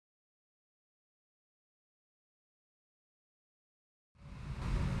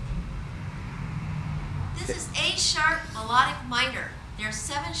This is A sharp melodic minor. There are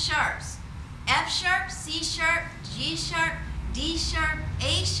 7 sharps. F sharp, C sharp, G sharp, D sharp,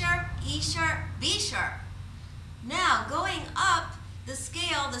 A sharp, E sharp, B sharp. Now, going up the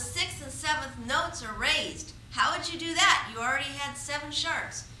scale, the 6th and 7th notes are raised. How would you do that? You already had 7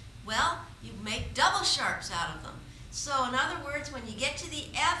 sharps. Well, you make double sharps out of them. So in other words, when you get to the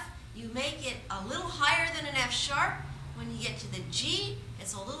F, you make it a little higher than an F sharp. When you get to the G,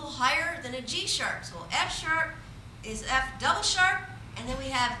 it's a little higher than a G sharp. So F sharp is F double sharp, and then we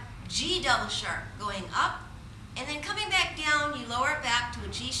have G double sharp going up. And then coming back down, you lower it back to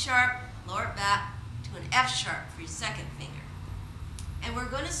a G sharp, lower it back to an F sharp for your 2nd finger. And we're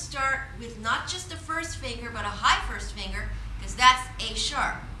going to start with not just the 1st finger, but a high 1st finger, because that's A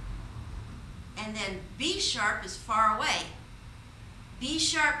sharp. And then B sharp is far away. B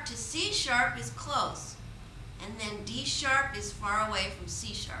sharp to C sharp is close. And then D sharp is far away from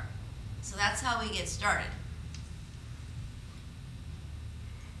C sharp. So that's how we get started.